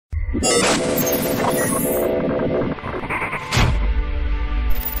A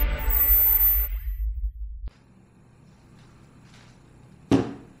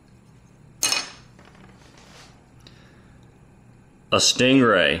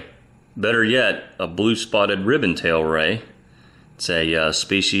stingray, better yet, a blue-spotted ribbon-tail ray. It's a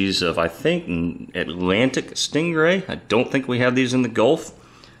species of, I think, an Atlantic stingray. I don't think we have these in the Gulf,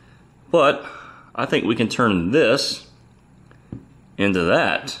 but I think we can turn this into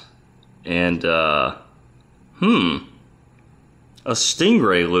that. And, a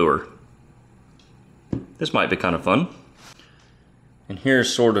stingray lure. This might be kind of fun. And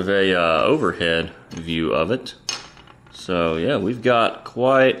here's sort of a overhead view of it. So yeah, we've got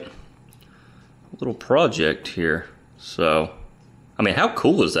quite a little project here. So, I mean, how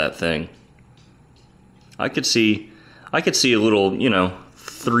cool is that thing? I could see a little,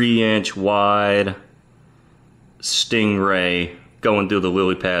 3-inch wide stingray going through the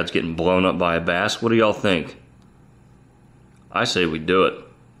lily pads, getting blown up by a bass. What do y'all think? I say we do it.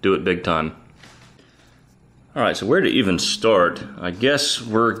 Do it big time. All right, so where to even start? I guess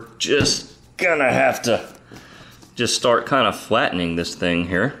we're just gonna have to just start kind of flattening this thing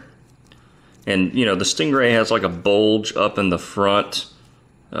here. And the stingray has like a bulge up in the front,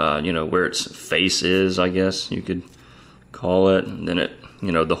 where its face is, I guess you could call it. And then it,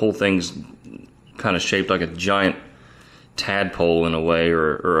 the whole thing's kind of shaped like a giant tadpole in a way,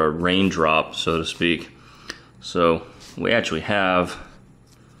 or a raindrop, so to speak. So we actually have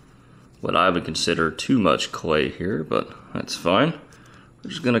what I would consider too much clay here, but that's fine. We're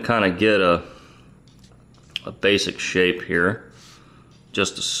just gonna kind of get a basic shape here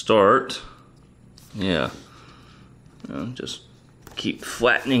just to start. Yeah, just keep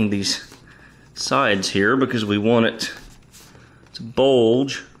flattening these sides here because we want it to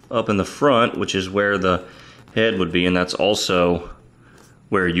bulge up in the front, which is where the head would be, and that's also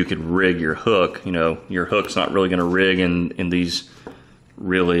where you could rig your hook. Your hook's not really going to rig in these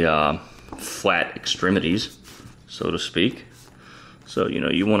really flat extremities, so to speak. So,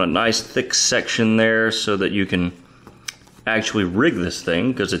 you want a nice thick section there so that you can actually rig this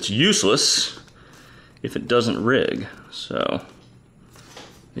thing, because it's useless if it doesn't rig. So,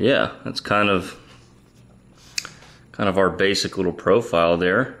 yeah, that's kind of our basic little profile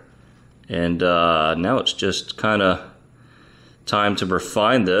there. And now it's just kind of time to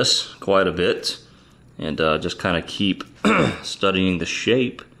refine this quite a bit and just kind of keep studying the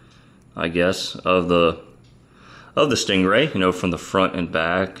shape, I guess, of the stingray, from the front and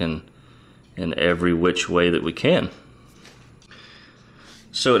back and every which way that we can.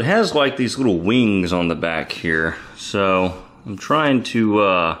 So it has like these little wings on the back here. So I'm trying to,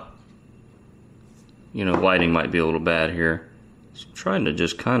 lighting might be a little bad here. So I'm trying to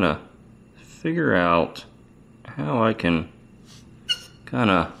just kind of figure out how I can kind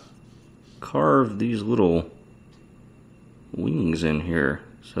of carve these little wings in here,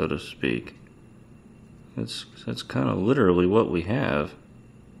 so to speak. That's kind of literally what we have,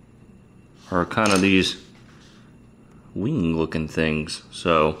 are kind of these wing looking things.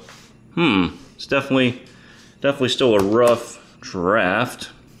 So it's definitely still a rough draft.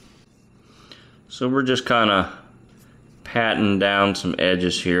 So we're just kind of patting down some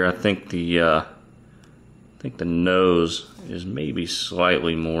edges here. I think the nose is maybe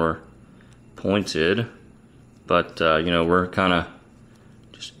slightly more pointed, but we're kind of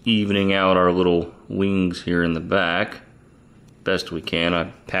just evening out our little wings here in the back best we can.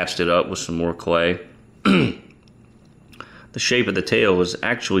 I patched it up with some more clay. The shape of the tail is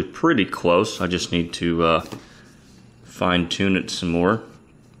actually pretty close. I just need to fine tune it some more.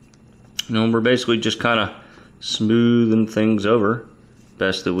 We're basically just kind of smoothing things over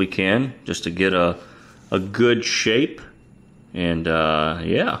best that we can, just to get a good shape. And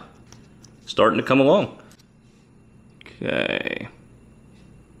yeah, starting to come along. Okay.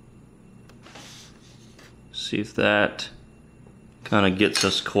 See if that kind of gets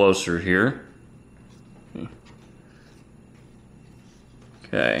us closer here.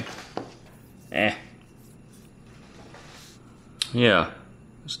 Okay. Yeah,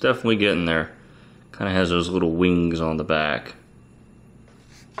 it's definitely getting there. Kind of has those little wings on the back.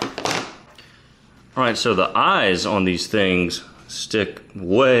 Alright, so the eyes on these things stick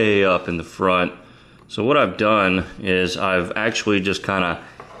way up in the front. So what I've done is I've actually just kind of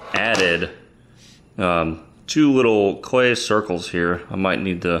added 2 little clay circles here. I might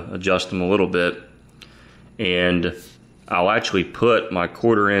need to adjust them a little bit. And I'll actually put my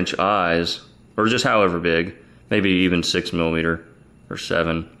 1/4-inch eyes, or just however big, maybe even 6mm or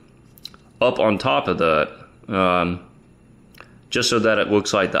 7, up on top of that, just so that it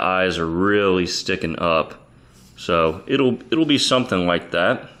looks like the eyes are really sticking up. So it'll be something like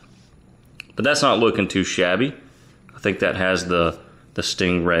that. But that's not looking too shabby. I think that has the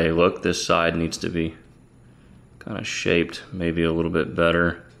Stingray look. This side needs to be kind of shaped maybe a little bit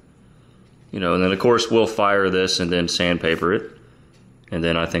better. You know, and then of course we'll fire this and then sandpaper it. And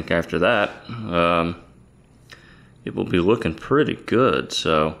then I think after that, it will be looking pretty good.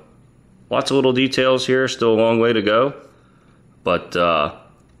 So lots of little details here, still a long way to go. But a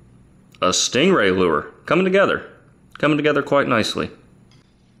Stingray lure coming together quite nicely.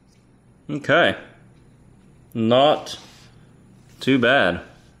 Okay, not too bad. I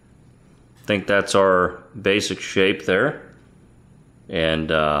think that's our basic shape there. And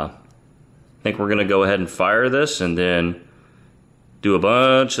I think we're gonna go ahead and fire this and then do a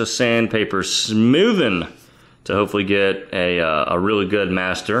bunch of sandpaper smoothing to hopefully get a really good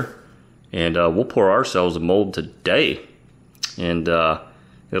master. And we'll pour ourselves a mold today. And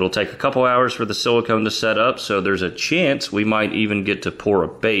it'll take a couple hours for the silicone to set up, so there's a chance we might even get to pour a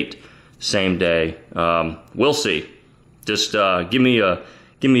bait same day. We'll see. Just give me a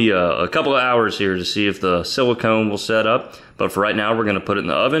couple of hours here to see if the silicone will set up. But for right now, we're going to put it in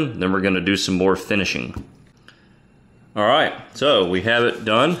the oven. Then we're going to do some more finishing. All right, so we have it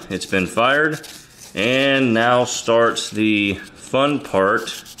done. It's been fired, and now starts the fun part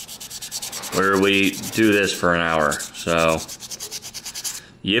where we do this for an hour. So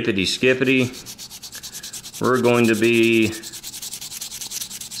yippity skippity, we're going to be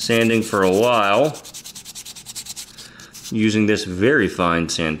sanding for a while using this very fine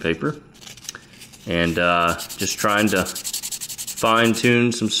sandpaper, and just trying to fine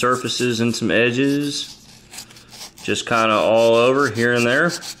tune some surfaces and some edges, just kind of all over here and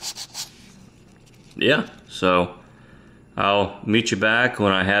there. Yeah, so I'll meet you back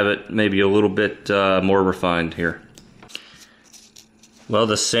when I have it maybe a little bit more refined here. Well,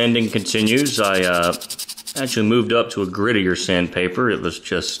 the sanding continues. I actually moved up to a grittier sandpaper. It was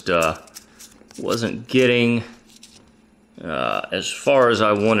just wasn't getting as far as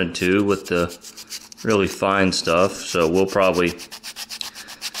I wanted to with the really fine stuff. So we'll probably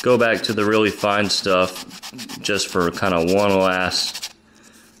go back to the really fine stuff just for kind of one last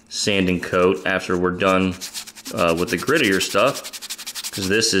sanding coat after we're done with the grittier stuff, because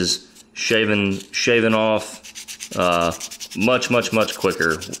this is shaving off much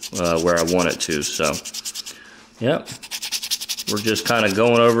quicker where I want it to. So yeah, we're just kind of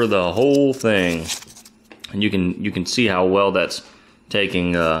going over the whole thing, and you can see how well that's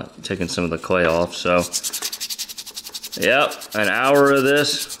taking some of the clay off. So yep, an hour of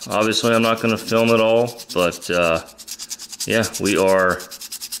this. Obviously I'm not going to film it all, but yeah, we are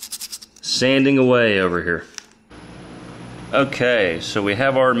sanding away over here. Okay, so we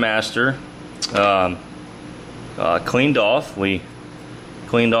have our master cleaned off. We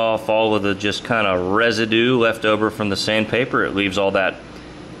cleaned off all of the just kind of residue left over from the sandpaper. It leaves all that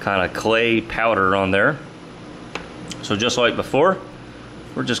kind of clay powder on there. So just like before,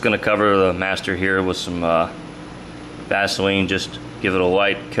 we're just going to cover the master here with some Vaseline. Just give it a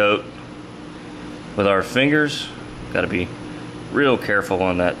light coat with our fingers. Got to be real careful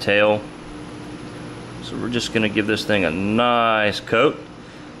on that tail. So we're just going to give this thing a nice coat.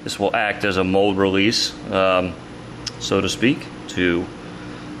 This will act as a mold release, so to speak, to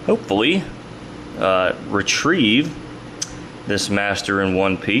hopefully retrieve this master in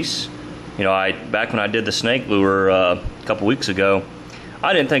one piece. You know, back when I did the snake lure a couple weeks ago,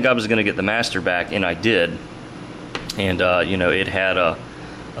 I didn't think I was going to get the master back, and I did. And you know, it had a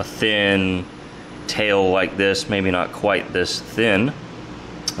thin tail like this, maybe not quite this thin,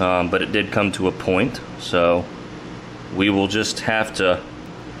 but it did come to a point. So we will just have to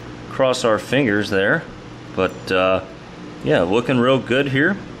cross our fingers there. But yeah, looking real good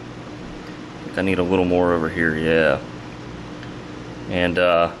here. I think I need a little more over here, yeah. And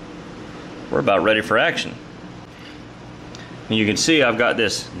we're about ready for action. And you can see I've got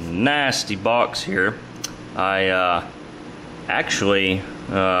this nasty box here. I actually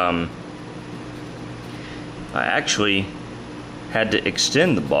had to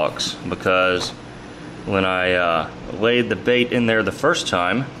extend the box, because when I laid the bait in there the first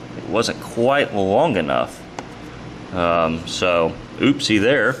time, it wasn't quite long enough. So oopsie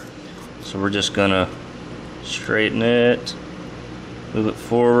there. So we're just gonna straighten it, move it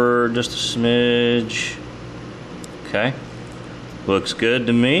forward just a smidge. Okay, looks good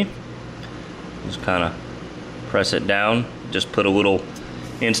to me. Just kind of press it down. Just put a little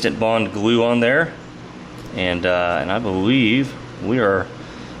Instant Bond glue on there, and I believe we are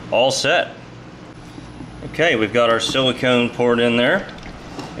all set. Okay, we've got our silicone poured in there,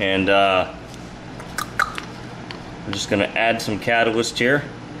 and we're just going to add some catalyst here.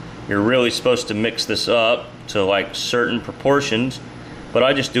 You're really supposed to mix this up to like certain proportions, but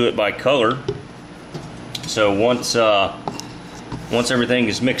I just do it by color. So once everything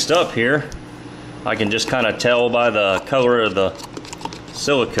is mixed up here, I can just kind of tell by the color of the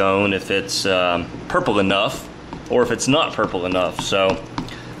silicone if it's purple enough or if it's not purple enough. So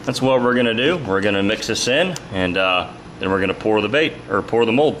that's what we're gonna do. We're gonna mix this in, and then we're gonna pour the bait, or pour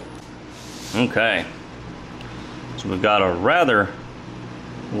the mold. Okay, so we've got a rather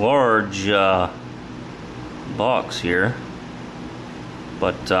large box here,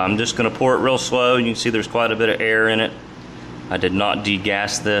 but I'm just gonna pour it real slow. You can see there's quite a bit of air in it. I did not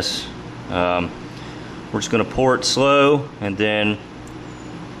degas this. We're just gonna pour it slow, and then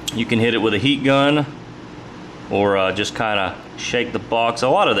you can hit it with a heat gun, or just kind of shake the box. A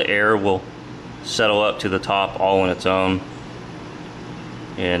lot of the air will settle up to the top all on its own.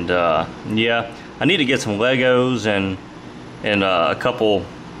 And yeah, I need to get some Legos and a couple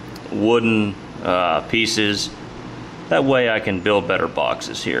wooden pieces. That way I can build better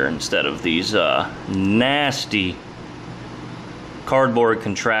boxes here instead of these nasty cardboard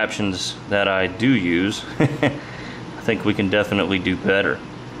contraptions that I do use. I think we can definitely do better.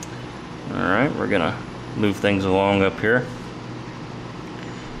 Alright, we're gonna move things along up here.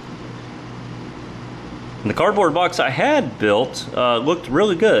 And the cardboard box I had built looked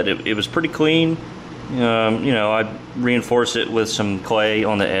really good. It was pretty clean. You know, I reinforced it with some clay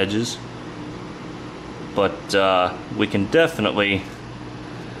on the edges. But we can definitely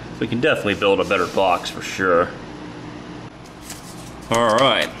build a better box for sure.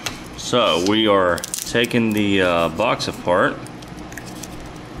 Alright, so we are taking the box apart.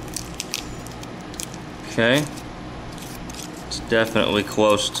 Okay, it's definitely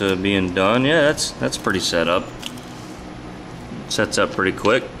close to being done. Yeah, that's pretty set up. Sets up pretty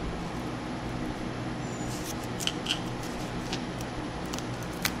quick.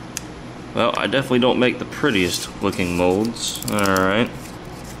 Well, I definitely don't make the prettiest looking molds. Alright.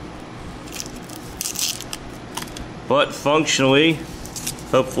 But functionally,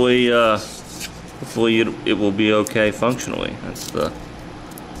 hopefully it will be okay functionally. That's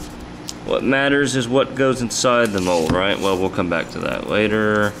what matters is what goes inside the mold, right? Well, we'll come back to that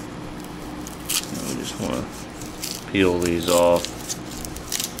later. We just want to peel these off.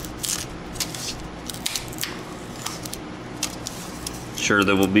 Sure,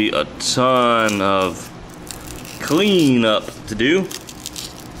 there will be a ton of cleanup to do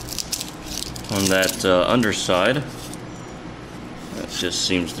on that underside. That just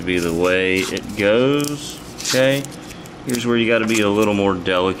seems to be the way it goes. Okay, here's where you got to be a little more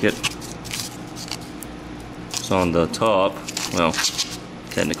delicate. It's on the top. Well,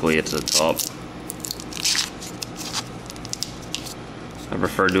 technically it's the top. I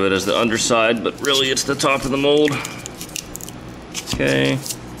refer to it as the underside, but really it's the top of the mold. Okay.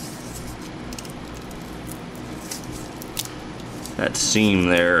 That seam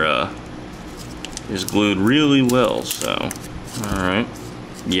there is glued really well, so alright.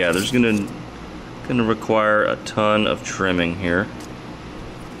 Yeah, there's gonna require a ton of trimming here,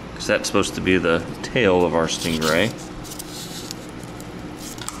 because that's supposed to be the tail of our Stingray.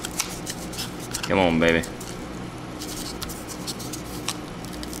 Come on, baby.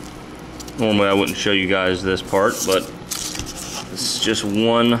 Normally I wouldn't show you guys this part, but this is just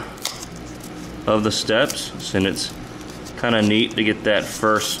one of the steps, and it's kind of neat to get that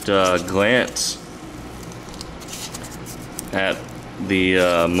first glance at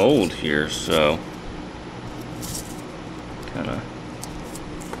the mold here. So kind of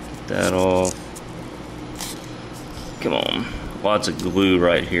get that off. Come on, lots of glue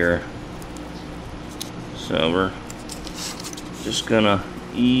right here. So we're just gonna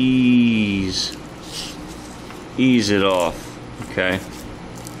ease it off. Okay,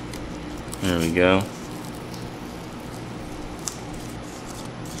 there we go.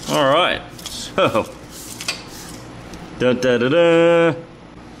 All right, so da da da da.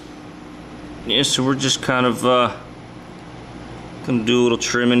 Yeah, so we're just kind of gonna do a little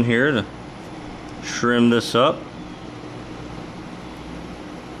trimming here to trim this up.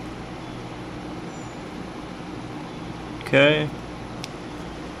 Okay.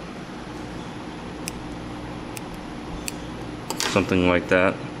 Something like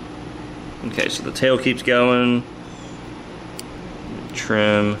that. Okay, so the tail keeps going.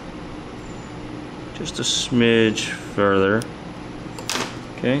 Trim just a smidge further.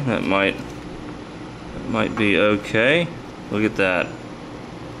 Okay, that might be okay. Look at that.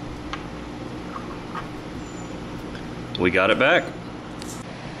 We got it back.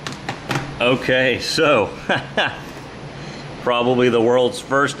 Okay, so probably the world's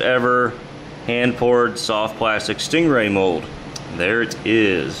first ever hand poured soft plastic Stingray mold. There it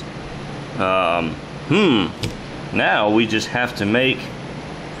is. Now we just have to make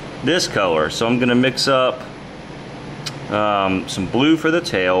this color. So I'm gonna mix up some blue for the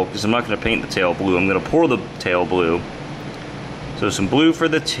tail, because I'm not gonna paint the tail blue. I'm gonna pour the tail blue. So some blue for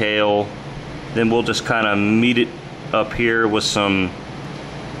the tail, then we'll just kind of meet it up here with some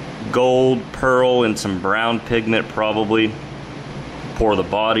gold, pearl, and some brown pigment probably. Pour the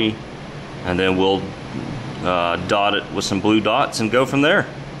body, and then we'll dot it with some blue dots and go from there.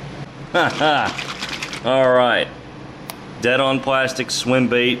 Alright, Dead on Plastic swim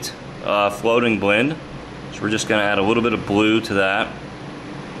bait floating blend. So we're just going to add a little bit of blue to that.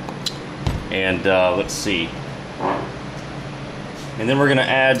 And let's see. And then we're going to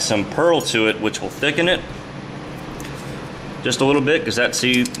add some pearl to it, which will thicken it just a little bit, because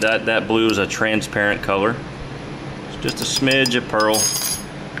that blue is a transparent color. So just a smidge of pearl.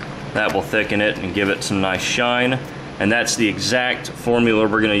 That will thicken it and give it some nice shine. And that's the exact formula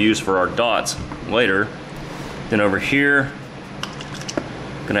we're going to use for our dots later. Then over here,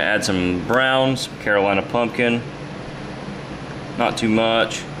 I'm going to add some brown, some Carolina pumpkin. Not too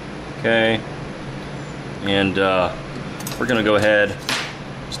much. Okay. And we're going to go ahead,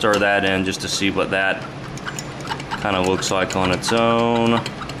 stir that in just to see what that kind of looks like on its own.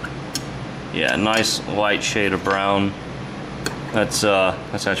 Yeah, nice light shade of brown. That's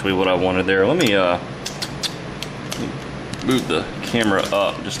actually what I wanted there. Let me move the camera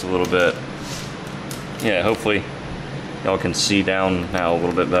up just a little bit. Yeah, hopefully y'all can see down now a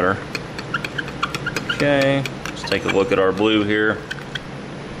little bit better. Okay, let's take a look at our blue here.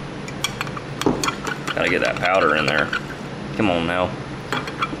 Gotta get that powder in there. Come on now.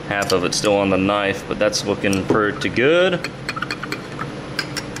 Half of it's still on the knife, but that's looking pretty good.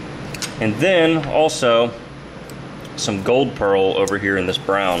 And then also some gold pearl over here in this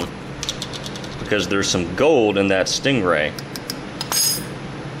brown, because there's some gold in that Stingray.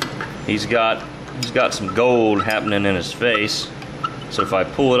 He's got some gold happening in his face. So if I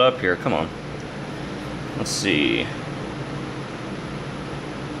pull it up here, come on. Let's see.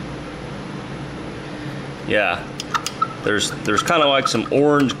 Yeah. There's kind of like some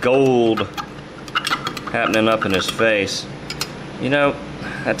orange gold happening up in his face. You know,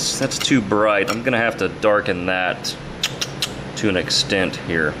 that's too bright. I'm gonna have to darken that to an extent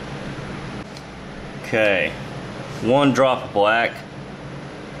here. Okay, 1 drop of black,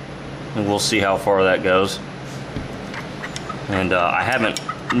 and we'll see how far that goes. And I haven't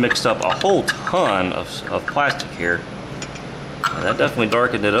mixed up a whole ton of plastic here. That definitely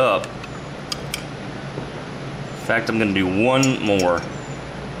darkened it up. In fact, I'm gonna do 1 more.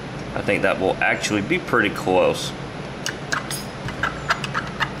 I think that will actually be pretty close.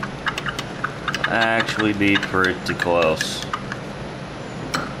 Actually be pretty close.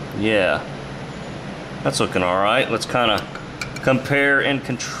 Yeah, that's looking all right. Let's kind of compare and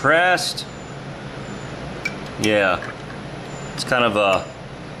contrast. Yeah, it's kind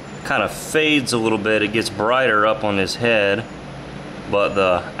of fades a little bit. It gets brighter up on his head, but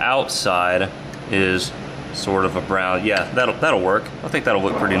the outside is sort of a brown. Yeah, that'll work. I think that'll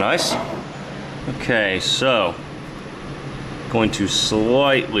look pretty nice. Okay, so going to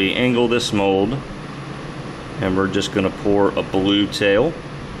slightly angle this mold, and we're just going to pour a blue tail.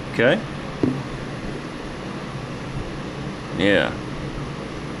 Okay. Yeah.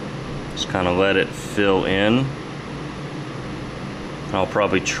 Just kind of let it fill in. I'll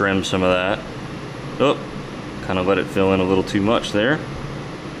probably trim some of that. Oh, kind of let it fill in a little too much there.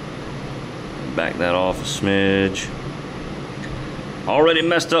 Back that off a smidge. Already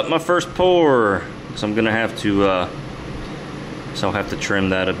messed up my first pour, so I'm gonna have to I'll have to trim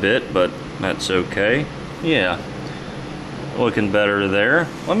that a bit, but that's okay. Yeah, looking better there.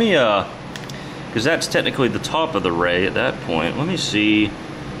 Let me because that's technically the top of the ray at that point. Let me see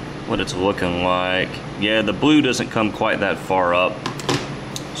what it's looking like. Yeah, the blue doesn't come quite that far up.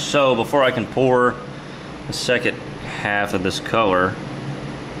 So before I can pour the second half of this color,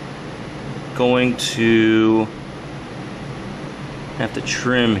 going to have to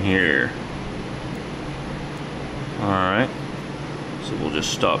trim here. Alright, so we'll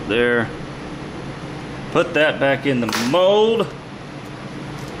just stop there. Put that back in the mold.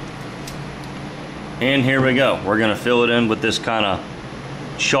 And here we go. We're gonna fill it in with this kind of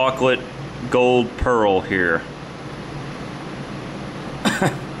chocolate gold pearl here.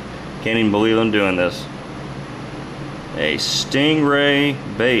 Can't even believe I'm doing this. A Stingray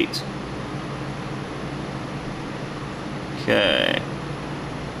bait. Okay.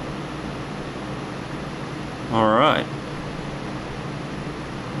 Alright.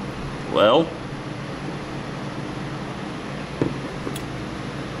 Well,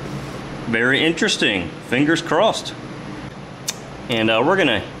 very interesting. Fingers crossed. And we're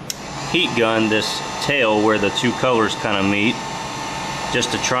gonna heat gun this tail where the two colors kind of meet.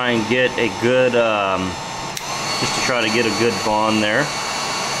 just to try and get a good, bond there.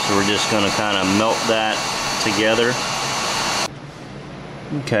 So we're just going to kind of melt that together.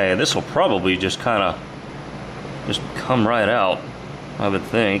 Okay, this will probably just kind of come right out, I would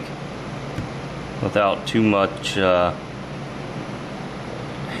think, without too much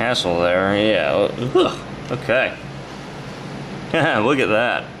hassle there. Yeah. Ugh. Okay. Look at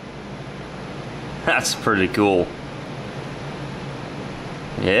that. That's pretty cool.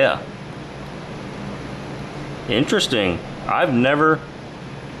 Yeah. Interesting. I've never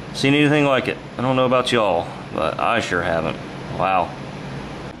seen anything like it. I don't know about y'all, but I sure haven't. Wow.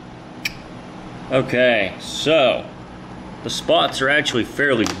 Okay, so the spots are actually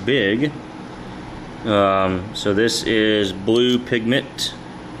fairly big. So this is blue pigment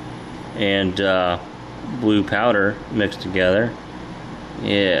and blue powder mixed together.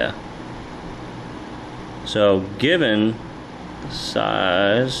 Yeah. So given the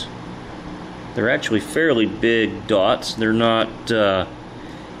size, they're actually fairly big dots. They're not,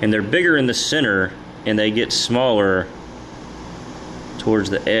 and they're bigger in the center, and they get smaller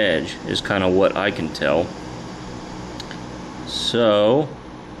towards the edge, is kind of what I can tell. So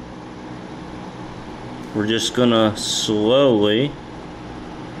we're just gonna slowly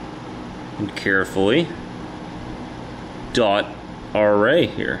and carefully dot our ray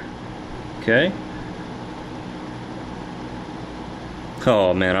here. Okay.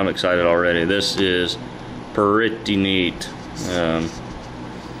 Oh man, I'm excited already. This is pretty neat. Yeah,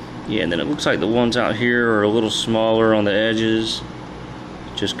 and then it looks like the ones out here are a little smaller on the edges.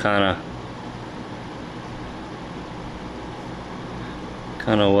 Just kind of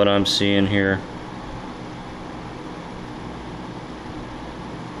what I'm seeing here.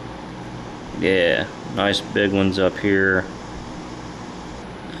 Yeah, nice big ones up here.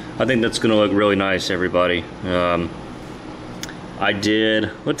 I think that's gonna look really nice, everybody. I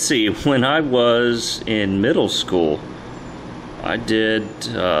did, let's see, when I was in middle school, I did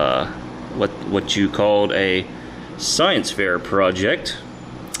what you called a science fair project,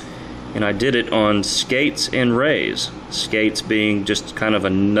 and I did it on skates and rays. Skates being just kind of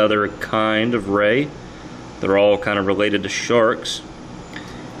another kind of ray. They're all kind of related to sharks.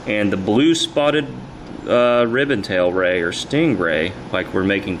 And the blue spotted ribbon tail ray, or stingray, like we're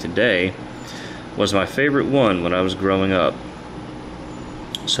making today, was my favorite one when I was growing up.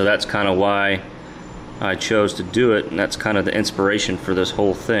 So that's kind of why I chose to do it, and that's kind of the inspiration for this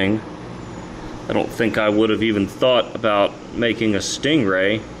whole thing. I don't think I would have even thought about making a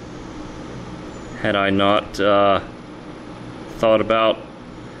stingray had I not thought about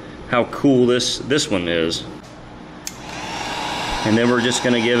how cool this one is. And then we're just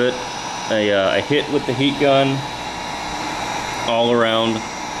going to give it a hit with the heat gun all around.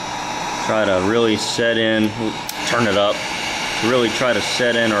 Try to really set in, turn it up, really try to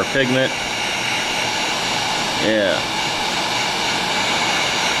set in our pigment. Yeah.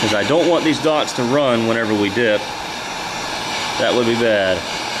 Because I don't want these dots to run whenever we dip. That would be bad.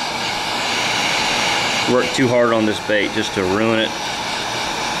 Work too hard on this bait just to ruin it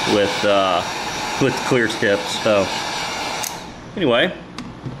with clear tips. So anyway,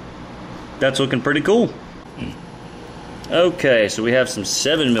 that's looking pretty cool. Okay, so we have some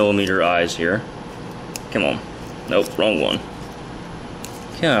 7mm eyes here. Come on. Nope, wrong one.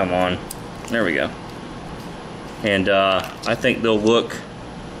 Come on. There we go. And I think they'll look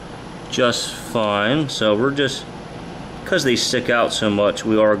just fine. So we're just, because they stick out so much,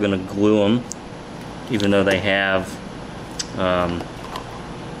 we are going to glue them, even though they have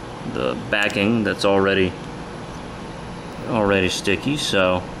the backing that's already sticky.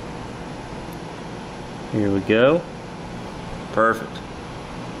 So here we go. Perfect.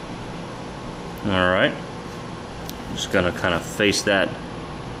 Alright, just gonna kind of face that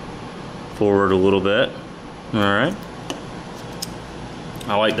forward a little bit. Alright,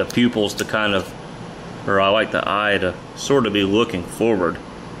 I like the pupils to kind of, or I like the eye to sort of be looking forward,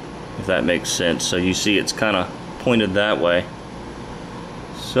 if that makes sense. So you see it's kind of pointed that way.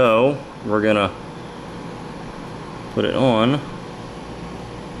 So we're gonna put it on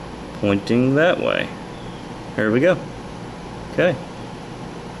pointing that way. Here we go. Okay.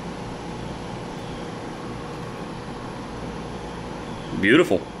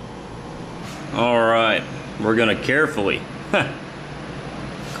 Beautiful. Alright, we're gonna carefully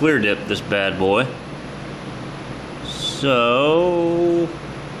clear dip this bad boy. So,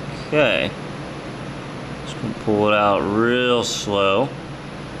 okay. Just gonna pull it out real slow.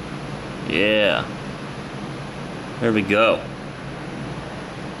 Yeah. There we go.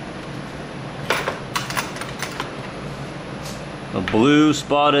 A blue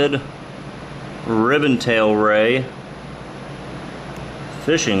spotted ribbon tail ray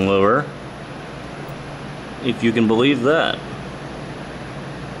fishing lure, if you can believe that.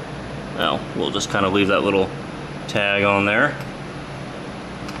 Now, we'll just kind of leave that little tag on there.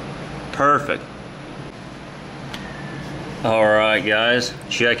 Perfect. Alright guys,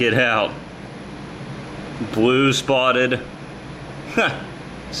 check it out. Blue spotted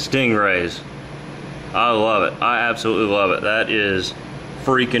stingrays. I love it. I absolutely love it. That is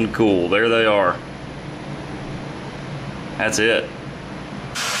freaking cool. There they are. That's it.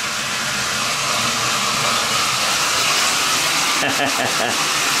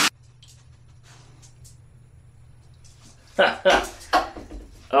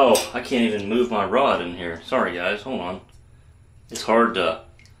 Oh, I can't even move my rod in here. Sorry guys, hold on. It's hard to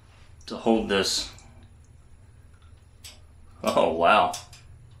hold this. Oh wow.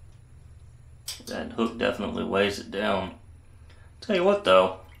 That hook definitely weighs it down. Tell you what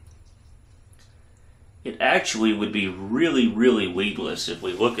though, it actually would be really, really weedless if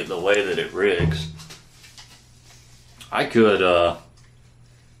we look at the way that it rigs. I could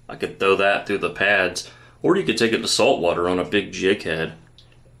throw that through the pads, or you could take it to saltwater on a big jig head,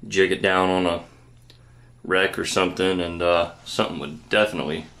 jig it down on a wreck or something, and something would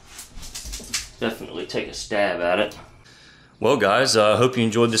definitely take a stab at it. Well guys, I hope you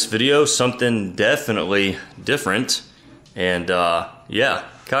enjoyed this video. Something definitely different, and yeah,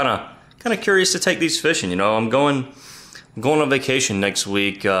 kind of curious to take these fishing. You know, I'm going on vacation next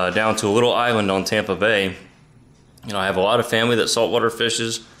week down to a little island on Tampa Bay. You know, I have a lot of family that saltwater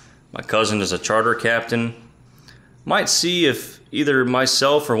fishes. My cousin is a charter captain. Might see if either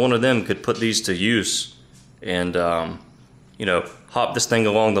myself or one of them could put these to use and you know, hop this thing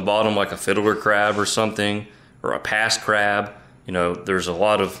along the bottom like a fiddler crab or something, or a past crab. You know, there's a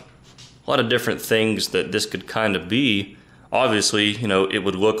lot of different things that this could kind of be. Obviously, you know, it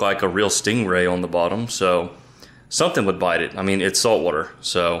would look like a real stingray on the bottom, so something would bite it. I mean, it's saltwater,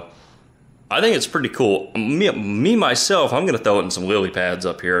 so I think it's pretty cool. Me myself, I'm gonna throw it in some lily pads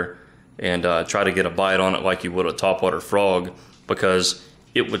up here and try to get a bite on it like you would a topwater frog, because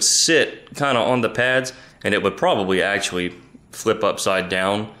it would sit kind of on the pads and it would probably actually flip upside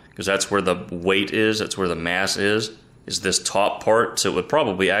down, because that's where the weight is, that's where the mass is this top part. So it would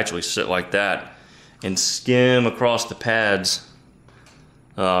probably actually sit like that and skim across the pads,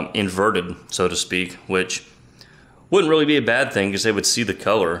 inverted, so to speak, which wouldn't really be a bad thing because they would see the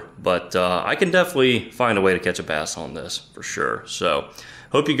color. But I can definitely find a way to catch a bass on this for sure. So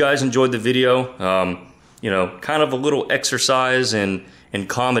hope you guys enjoyed the video. You know, kind of a little exercise in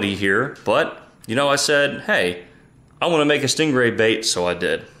comedy here, but you know, I said, hey, I want to make a stingray bait, so I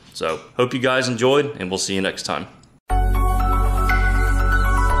did. So hope you guys enjoyed, and we'll see you next time.